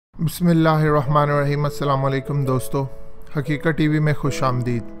बिस्मिल्लाहिर्रहमानिर्रहीम। अस्सलाम वालेकुम दोस्तों, हकीकत टीवी में खुश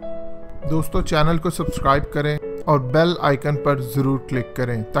आमदीद। दोस्तों, चैनल को सब्सक्राइब करें और बेल आइकन पर ज़रूर क्लिक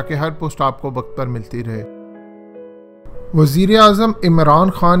करें ताकि हर पोस्ट आपको वक्त पर मिलती रहे। वज़ीर आज़म इमरान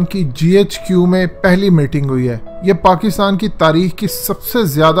खान की GHQ में पहली मीटिंग हुई है। यह पाकिस्तान की तारीख की सबसे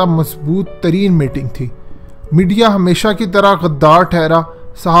ज़्यादा मजबूत तरीन मीटिंग थी। मीडिया हमेशा की तरह गद्दार ठहरा।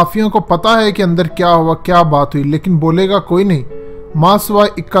 सहाफ़ियों को पता है कि अंदर क्या हुआ, क्या बात हुई, लेकिन बोलेगा कोई नहीं, माँ सिवाय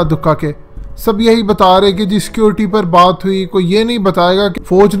इक्का दुक्का के। सब यही बता रहे कि जी सिक्योरिटी पर बात हुई। कोई ये नहीं बताएगा कि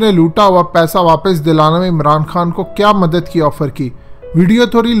फौज ने लूटा हुआ पैसा वापस दिलाने में इमरान खान को क्या मदद की ऑफर की। वीडियो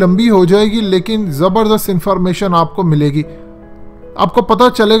थोड़ी लंबी हो जाएगी लेकिन ज़बरदस्त इंफॉर्मेशन आपको मिलेगी। आपको पता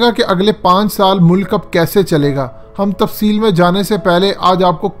चलेगा कि अगले 5 साल मुल्क अब कैसे चलेगा। हम तफसील में जाने से पहले आज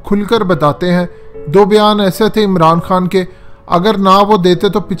आपको खुलकर बताते हैं। 2 बयान ऐसे थे इमरान खान के, अगर ना वो देते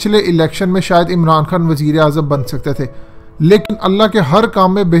तो पिछले इलेक्शन में शायद इमरान खान वज़ीर आज़म बन सकते थे। लेकिन अल्लाह के हर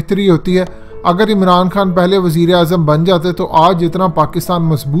काम में बेहतरी होती है। अगर इमरान खान पहले वज़ीर आज़म बन जाते तो आज जितना पाकिस्तान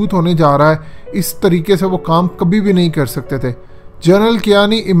मजबूत होने जा रहा है, इस तरीके से वो काम कभी भी नहीं कर सकते थे। जनरल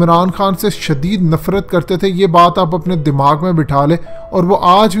कियानी इमरान खान से शदीद नफ़रत करते थे, ये बात आप अपने दिमाग में बिठा लें, और वो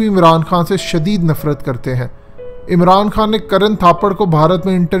आज भी इमरान खान से शदीद नफ़रत करते हैं। इमरान खान ने करण थापड़ को भारत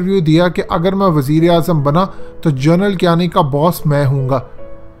में इंटरव्यू दिया कि अगर मैं वज़ीर आज़म बना तो जनरल कियानी का बॉस मैं हूँगा।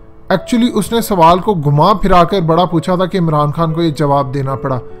 एक्चुअली उसने सवाल को घुमा फिरा कर बड़ा पूछा था कि इमरान खान को ये जवाब देना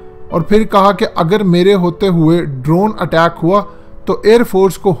पड़ा, और फिर कहा कि अगर मेरे होते हुए ड्रोन अटैक हुआ तो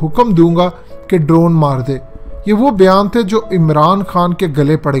एयरफोर्स को हुक्म दूंगा कि ड्रोन मार दे। ये वो बयान थे जो इमरान खान के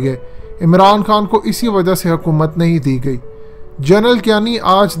गले पड़ गए। इमरान खान को इसी वजह से हुकूमत नहीं दी गई। जनरल कियानी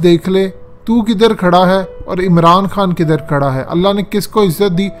आज देख ले, तू किधर खड़ा है और इमरान खान किधर खड़ा है। अल्लाह ने किसको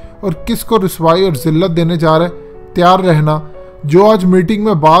इज्जत दी और किसको रुसवाई और जिल्लत देने जा रहा है। तैयार रहना, जो आज मीटिंग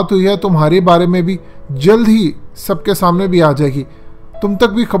में बात हुई है तुम्हारे बारे में भी जल्द ही सबके सामने भी आ जाएगी। तुम तक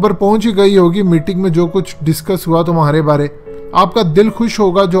भी खबर पहुंच ही गई होगी मीटिंग में जो कुछ डिस्कस हुआ तुम्हारे बारे। आपका दिल खुश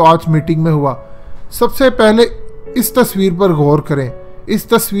होगा जो आज मीटिंग में हुआ। सबसे पहले इस तस्वीर पर गौर करें। इस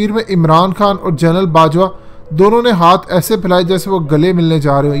तस्वीर में इमरान खान और जनरल बाजवा दोनों ने हाथ ऐसे फैलाए जैसे वो गले मिलने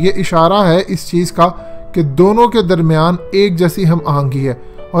जा रहे हो। ये इशारा है इस चीज़ का कि दोनों के दरमियान एक जैसी हम आहंगी है,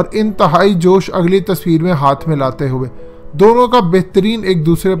 और इंतहाई जोश अगली तस्वीर में हाथ मिलाते हुए। दोनों का बेहतरीन एक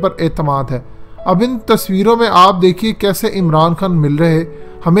दूसरे पर एतमाद है। अब इन तस्वीरों में आप देखिए कैसे इमरान खान मिल रहे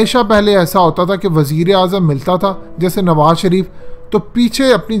हैं। हमेशा पहले ऐसा होता था कि वज़ीर आज़म मिलता था, जैसे नवाज शरीफ, तो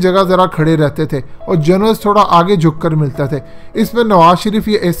पीछे अपनी जगह ज़रा खड़े रहते थे और जनरल्स थोड़ा आगे झुककर मिलते थे। इसमें नवाज शरीफ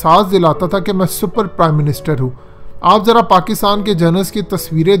ये एहसास दिलाता था कि मैं सुपर प्राइम मिनिस्टर हूँ। आप ज़रा पाकिस्तान के जनरल्स की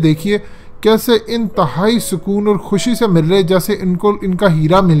तस्वीरें देखिए, कैसे इंतहाई सुकून और खुशी से मिल रहे, जैसे इनको इनका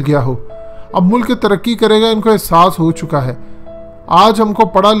हीरा मिल गया हो। अब मुल्क तरक्की करेगा, इनको एहसास हो चुका है। आज हमको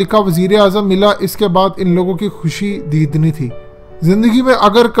पढ़ा लिखा वज़ीर आज़म मिला, इसके बाद इन लोगों की खुशी दीदनी थी। ज़िंदगी में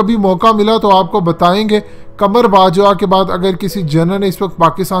अगर कभी मौका मिला तो आपको बताएंगे, कमर बाजवा के बाद अगर किसी जनरल ने इस वक्त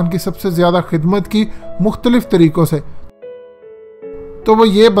पाकिस्तान की सबसे ज़्यादा खिदमत की मुख्तलिफ तरीक़ों से, तो वो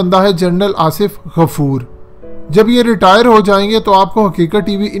ये बंदा है जनरल आसिफ गफूर। जब ये रिटायर हो जाएंगे तो आपको हकीकत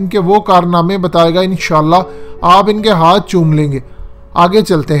टीवी इनके वो कारनामे बताएगा। इंशाल्लाह आप इनके हाथ चूम लेंगे। आगे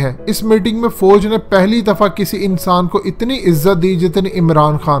चलते हैं। इस मीटिंग में फ़ौज ने पहली दफ़ा किसी इंसान को इतनी इज्जत दी जितनी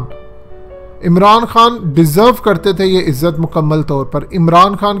इमरान खान। इमरान खान डिज़र्व करते थे ये इज्जत मुकम्मल तौर पर।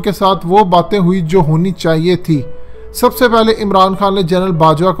 इमरान खान के साथ वो बातें हुई जो होनी चाहिए थी। सबसे पहले इमरान खान ने जनरल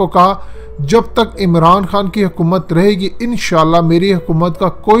बाजवा को कहा, जब तक इमरान खान की हुकूमत रहेगी इंशाल्लाह मेरी हुकूमत का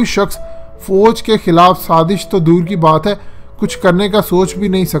कोई शख्स फ़ौज के ख़िलाफ़ साजिश तो दूर की बात है, कुछ करने का सोच भी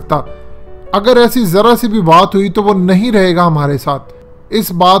नहीं सकता। अगर ऐसी ज़रा सी भी बात हुई तो वो नहीं रहेगा हमारे साथ।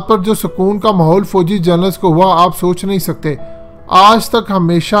 इस बात पर जो सुकून का माहौल फौजी जनरल्स को हुआ आप सोच नहीं सकते। आज तक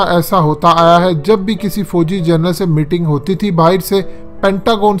हमेशा ऐसा होता आया है, जब भी किसी फौजी जनरल से मीटिंग होती थी बाहर से,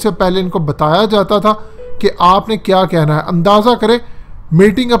 पेंटागन से पहले इनको बताया जाता था कि आपने क्या कहना है। अंदाज़ा करें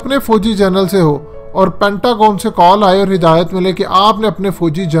मीटिंग अपने फौजी जनरल से हो और पेंटागन से कॉल आए और हिदायत मिले कि आपने अपने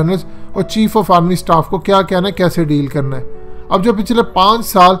फौजी जनरल्स और चीफ ऑफ आर्मी स्टाफ को क्या कहना है, कैसे डील करना है। अब जो पिछले 5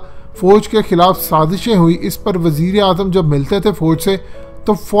 साल फ़ौज के ख़िलाफ़ साजिशें हुई, इस पर वज़ीर आज़म जब मिलते थे फ़ौज से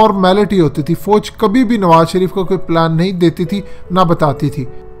तो फॉर्मेलिटी होती थी। फ़ौज कभी भी नवाज शरीफ को कोई प्लान नहीं देती थी, ना बताती थी।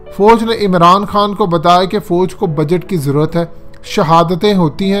 फ़ौज ने इमरान खान को बताया कि फ़ौज को बजट की ज़रूरत है, शहादतें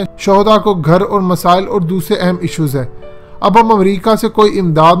होती हैं, शहदा को घर और मसाइल और दूसरे अहम इशूज़ हैं। अब हम अमेरिका से कोई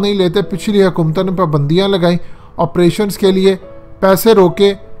इमदाद नहीं लेते। पिछली हुकूमतों ने पाबंदियाँ लगाई, ऑपरेशंस के लिए पैसे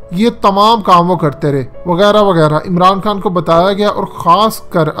रोके, ये तमाम काम वो करते रहे, वगैरह वगैरह। इमरान खान को बताया गया और ख़ास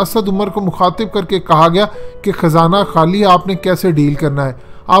कर असद उमर को मुखातिब करके कहा गया कि ख़जाना खाली, आपने कैसे डील करना है,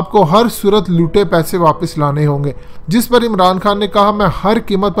 आपको हर सूरत लूटे पैसे वापस लाने होंगे। जिस पर इमरान खान ने कहा, मैं हर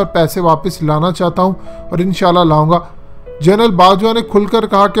कीमत पर पैसे वापस लाना चाहता हूँ और इंशाल्लाह लाऊंगा। जनरल बाजवा ने खुलकर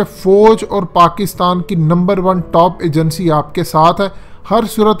कहा कि फौज और पाकिस्तान की नंबर 1 टॉप एजेंसी आपके साथ है, हर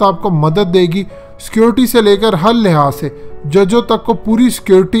सूरत आपको मदद देगी, सिक्योरिटी से लेकर हर लिहाज से जजों तक को पूरी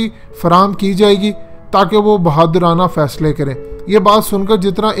सिक्योरिटी फराहम की जाएगी ताकि वो बहादुराना फैसले करें। ये बात सुनकर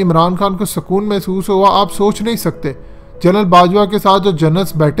जितना इमरान खान को सुकून महसूस हुआ आप सोच नहीं सकते। जनरल बाजवा के साथ जो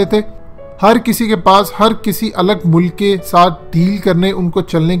जनरल्स बैठे थे, हर किसी के पास हर किसी अलग मुल्क के साथ डील करने उनको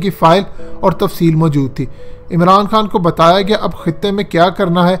चलने की फाइल और तफसील मौजूद थी। इमरान खान को बताया गया अब खित्ते में क्या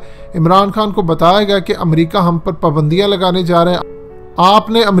करना है। इमरान खान को बताया गया कि अमेरिका हम पर पाबंदियां लगाने जा रहे हैं,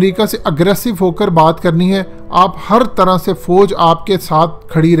 आपने अमेरिका से अग्रेसिव होकर बात करनी है, आप हर तरह से फ़ौज आपके साथ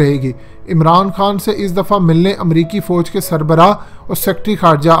खड़ी रहेगी। इमरान खान से इस दफ़ा मिलने अमेरिकी फ़ौज के सरबराह और सेक्रेटरी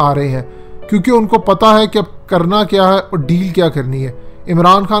खारजा आ रहे हैं क्योंकि उनको पता है कि अब करना क्या है और डील क्या करनी है।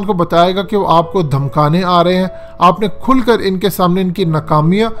 इमरान खान को बताएगा कि वो आपको धमकाने आ रहे हैं, आपने खुलकर इनके सामने इनकी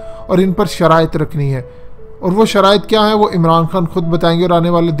नाकामियाँ और इन पर शराइत रखनी है, और वो शराइत क्या है वो इमरान खान खुद बताएंगे और आने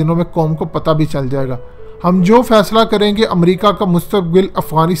वाले दिनों में कौम को पता भी चल जाएगा। हम जो फैसला करेंगे अमेरिका का मुस्तकबिल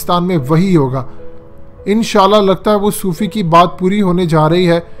अफ़गानिस्तान में वही होगा। इंशाल्लाह लगता है वो सूफ़ी की बात पूरी होने जा रही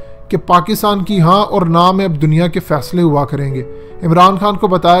है कि पाकिस्तान की हाँ और ना में अब दुनिया के फैसले हुआ करेंगे। इमरान खान को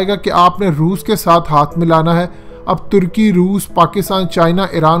बताएगा कि आपने रूस के साथ हाथ मिलाना है। अब तुर्की, रूस, पाकिस्तान, चाइना,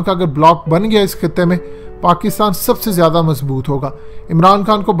 ईरान का अगर ब्लॉक बन गया इस खित्ते में, पाकिस्तान सबसे ज़्यादा मजबूत होगा। इमरान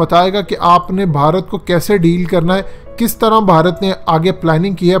खान को बताएगा कि आपने भारत को कैसे डील करना है, किस तरह भारत ने आगे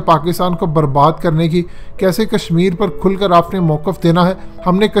प्लानिंग की है पाकिस्तान को बर्बाद करने की, कैसे कश्मीर पर खुलकर आपने मौक़िफ़ देना है,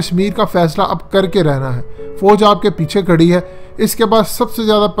 हमने कश्मीर का फ़ैसला अब करके रहना है, फ़ौज आपके पीछे खड़ी है। इसके बाद सबसे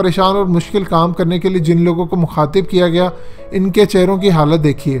ज़्यादा परेशान और मुश्किल काम करने के लिए जिन लोगों को मुखातिब किया गया, इनके चेहरों की हालत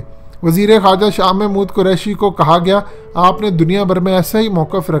देखिए। वज़ीर ख़ारजा शाह महमूद कुरैशी को कहा गया आपने दुनिया भर में ऐसा ही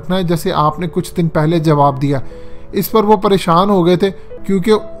मौक़िफ़ रखना है जैसे आपने कुछ दिन पहले जवाब दिया। इस पर वो परेशान हो गए थे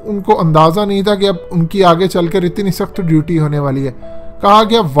क्योंकि उनको अंदाज़ा नहीं था कि अब उनकी आगे चलकर इतनी सख्त ड्यूटी होने वाली है। कहा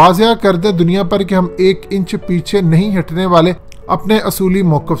गया वाज़ेह कर दें दुनिया पर कि हम 1 इंच पीछे नहीं हटने वाले अपने असूली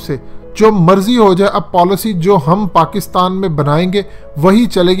मौक़िफ़ से, जो मर्ज़ी हो जाए। अब पॉलिसी जो हम पाकिस्तान में बनाएंगे वही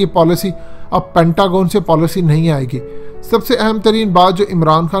चलेगी पॉलिसी, अब पेंटागन से पॉलिसी नहीं आएगी। सबसे अहम तरीन बात जो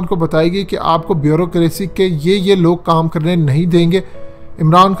इमरान खान को बताएगी कि आपको ब्यूरोक्रेसी के ये लोग काम करने नहीं देंगे।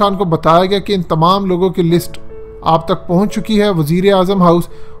 इमरान खान को बताया गया कि इन तमाम लोगों की लिस्ट आप तक पहुंच चुकी है वज़ीर आज़म हाउस,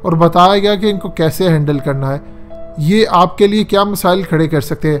 और बताया गया कि इनको कैसे हैंडल करना है, ये आपके लिए क्या मसाइल खड़े कर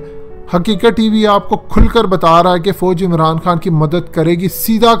सकते हैं। हकीकत टीवी आपको खुलकर बता रहा है कि फ़ौज इमरान खान की मदद करेगी,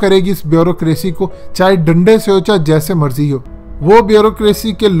 सीधा करेगी इस ब्यूरोक्रेसी को, चाहे डंडे से हो चाहे जैसे मर्जी हो। वो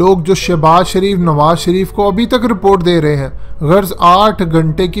ब्यूरोक्रेसी के लोग जो शहबाज शरीफ, नवाज शरीफ को अभी तक रिपोर्ट दे रहे हैं, गर्ज 8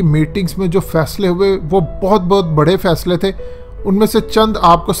 घंटे की मीटिंग्स में जो फैसले हुए वो बहुत बड़े फैसले थे। उनमें से चंद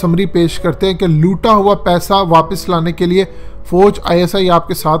आपको समरी पेश करते हैं कि लूटा हुआ पैसा वापस लाने के लिए फ़ौज ISI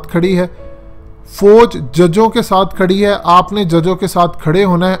आपके साथ खड़ी है, फ़ौज जजों के साथ खड़ी है, आपने जजों के साथ खड़े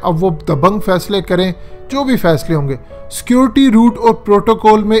होना है। अब वो दबंग फैसले करें, जो भी फैसले होंगे। सिक्योरिटी रूट और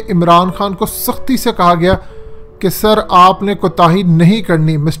प्रोटोकॉल में इमरान खान को सख्ती से कहा गया कि सर आपने कोताही नहीं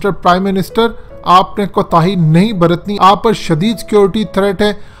करनी, मिस्टर प्राइम मिनिस्टर आपने कोताही नहीं बरतनी, आप पर शदीद सिक्योरिटी थ्रेट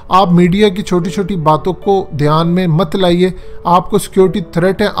है, आप मीडिया की छोटी छोटी बातों को ध्यान में मत लाइए, आपको सिक्योरिटी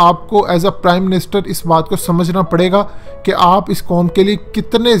थ्रेट है। आपको एज अ प्राइम मिनिस्टर इस बात को समझना पड़ेगा कि आप इस कौम के लिए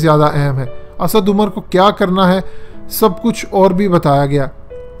कितने ज़्यादा अहम हैं। असद उमर को क्या करना है सब कुछ और भी बताया गया।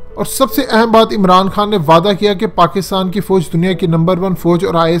 और सबसे अहम बात, इमरान खान ने वादा किया कि पाकिस्तान की फ़ौज दुनिया की नंबर 1 फ़ौज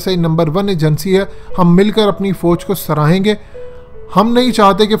और ISI नंबर 1 एजेंसी है, हम मिलकर अपनी फ़ौज को सराहेंगे। हम नहीं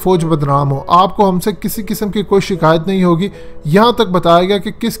चाहते कि फ़ौज बदनाम हो, आपको हमसे किसी किस्म की कोई शिकायत नहीं होगी। यहाँ तक बताया गया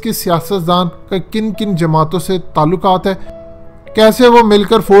कि किस किस सियासतदान का किन किन जमातों से ताल्लुकात है, कैसे वो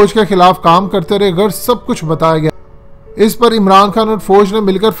मिलकर फ़ौज के खिलाफ काम करते रहे, घर सब कुछ बताया गया। इस पर इमरान खान और फौज ने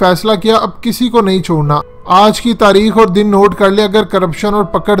मिलकर फैसला किया अब किसी को नहीं छोड़ना। आज की तारीख और दिन नोट कर ले, अगर करप्शन और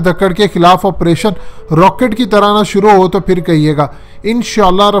पकड़ धकड़ के खिलाफ ऑपरेशन रॉकेट की तरह ना शुरू हो तो फिर कहिएगा।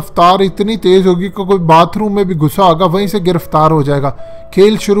 इंशाल्लाह रफ्तार इतनी तेज होगी कि कोई बाथरूम में भी घुसा होगा वहीं से गिरफ्तार हो जाएगा।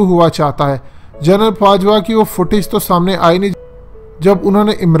 खेल शुरू हुआ चाहता है। जनरल बाजवा की वो फुटेज तो सामने आई नहीं जब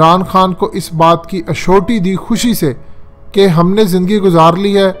उन्होंने इमरान खान को इस बात की अश्योरिटी दी खुशी से कि हमने ज़िंदगी गुजार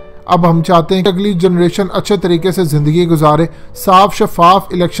ली है, अब हम चाहते हैं कि अगली जनरेशन अच्छे तरीके से ज़िंदगी गुजारे। साफ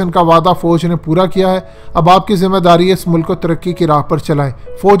शफाफ इलेक्शन का वादा फ़ौज ने पूरा किया है। अब आपकी जिम्मेदारी है इस मुल्क को तरक्की की राह पर चलाएं।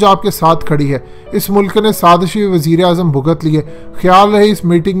 फ़ौज आपके साथ खड़ी है। इस मुल्क ने साजिशी वज़ीर आज़म भुगत लिए। ख्याल रहे इस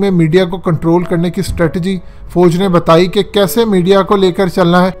मीटिंग में मीडिया को कंट्रोल करने की स्ट्रेटजी फ़ौज ने बताई कि कैसे मीडिया को लेकर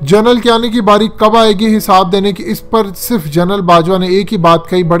चलना है। जनरल के आने की बारी कब आएगी हिसाब देने की, इस पर सिर्फ जनरल बाजवा ने एक ही बात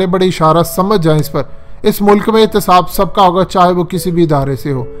कही, बड़े बड़े इशारा समझ जाएं इस पर। इस मुल्क में एहतसाब सबका होगा, चाहे वो किसी भी इदारे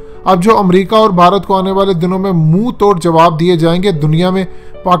से हो। अब जो अमेरिका और भारत को आने वाले दिनों में मुंह तोड़ जवाब दिए जाएंगे, दुनिया में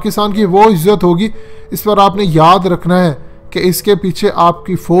पाकिस्तान की वो इज्जत होगी। इस पर आपने याद रखना है कि इसके पीछे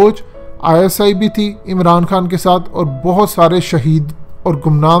आपकी फ़ौज ISI भी थी इमरान खान के साथ, और बहुत सारे शहीद और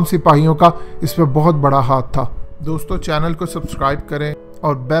गुमनाम सिपाहियों का इस पर बहुत बड़ा हाथ था। दोस्तों चैनल को सब्सक्राइब करें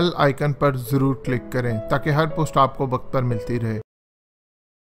और बेल आइकन पर ज़रूर क्लिक करें ताकि हर पोस्ट आपको वक्त पर मिलती रहे।